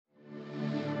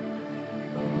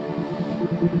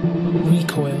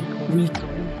Recoil.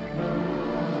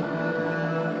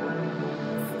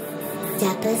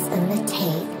 Dappers on the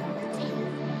tape.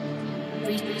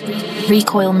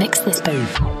 Recoil mix this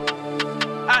booth.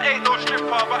 I ain't no stripper,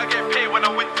 but I get paid when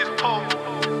I win this pole.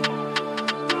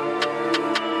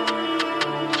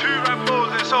 2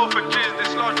 Rambos in sofa jizz,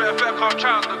 this large bit of fat can't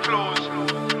try on the clothes.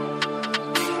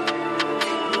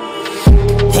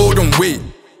 Hold on, wait.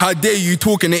 How dare you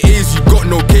talk in the A's, you got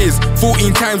no case.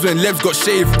 14 times when Levs got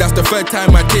shaved, that's the 3rd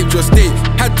time I taped your state.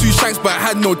 Had 2 shanks but I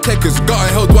had no techers, got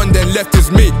a held one then left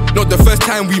his mate. Not the first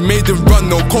time we made him run,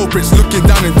 no culprits looking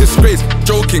down in disgrace.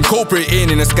 Joking, culprit ain't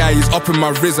in the sky, he's up in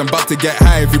my wrist, I'm about to get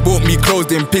high. If he bought me clothes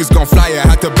then pigs gon' fly, I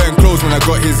had to burn clothes when I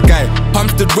got his guy.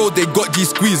 Hampstead Road they got G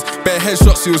squeezed, bare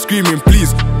headshots he was screaming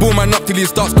please. Boom man up till he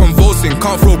starts convulsing,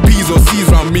 can't throw B's or C's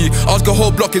round me. Ask a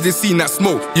whole block if they seen that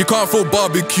smoke, you can't throw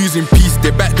barbecues in peace. They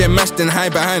back there mashed and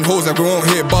hide behind holes like we won't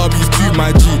hit Barbies too,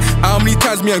 my G. How many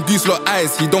times me and Goose lock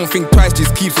eyes, he don't think twice,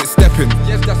 just keeps it stepping.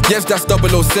 Yes, that's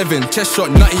 007, chest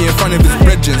shot nutty in front of his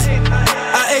brethren.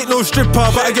 I ain't no stripper,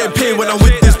 but I get paid when I'm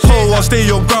with this pole. I'll stay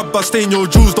on grub, I stay in your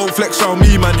jewels, don't flex on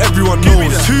me, man, everyone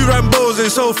knows. 2 Rambos in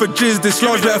sofa jizz, this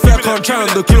large bit of fat can't try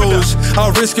on the clothes.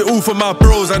 I'll risk it all for my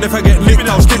bros, and if I get nicked,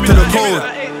 I'll stick to the code.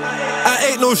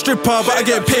 I ain't no stripper, but I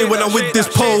get paid when I'm with this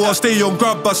pole. I'll stay on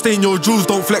grub, I stay in your jewels,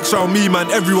 don't flex around me, man,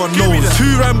 everyone knows. 2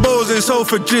 Rambos in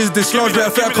sofa jizz, this large bit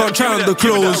of fat can't try on the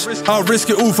clothes. I'll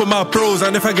risk it all for my bros,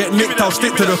 and if I get nicked, I'll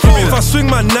stick to the code. If I swing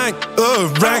my nank,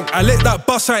 rank, I let that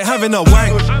bus, I ain't having a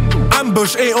wank.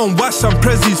 Ambush ain't on wax, I'm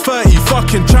Prezzi's 30,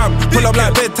 fucking tramp. Pull up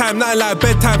like bedtime, nothing like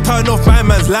bedtime, turn off my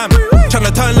man's lamp.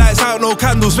 Tryna turn lights out, no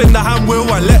candles, spin the hand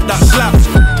wheel and let that slap.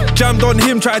 Jammed on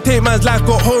him, try to take man's life,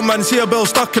 got home man, see a bell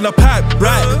stuck in a pipe.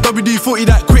 Right, WD-40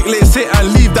 that quick, let it sit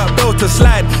and leave that bell to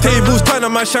slide. Tables turn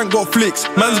and my shank got flicks,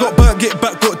 man's got burnt, get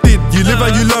back, got did. You live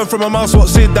and you learn from a mouse what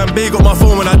said, and Bay got my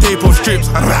phone when I tape off strips.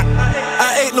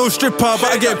 I ain't no stripper,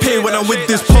 but I get paid when I'm with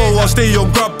this pole. I'll stay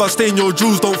on grub, I stay in your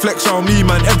jewels, don't flex on me,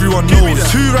 man, everyone knows.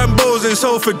 2 Rambos in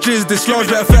sofa jizz, this large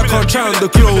bit of fat can't try on the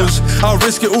clothes. I'll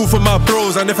risk it all for my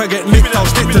bros, and if I get nicked, I'll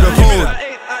stick to the code.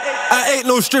 I ain't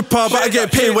no stripper, but I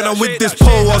get paid when I'm with this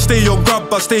pole. I'll stay on grub,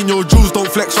 I stay in your jewels,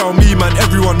 don't flex on me, man,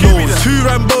 everyone knows. 2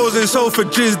 Rambos in sofa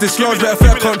jizz, this large bit of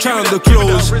fat can't try on the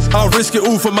clothes. I'll risk it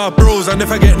all for my bros, and if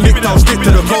I get nicked, I'll stick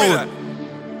to the code.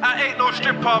 I ain't no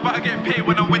stripper, but I get paid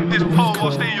when I'm with this pole.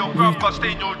 I'll stay on grub, I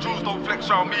stay in your jewels, don't flex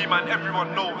around me, man,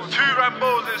 everyone knows. 2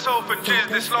 Rambos in sofa jizz,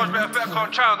 this large bit of fat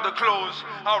can't try on the clothes.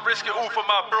 I'll risk it all for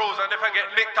my bros, and if I get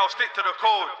nicked, I'll stick to the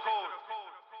code.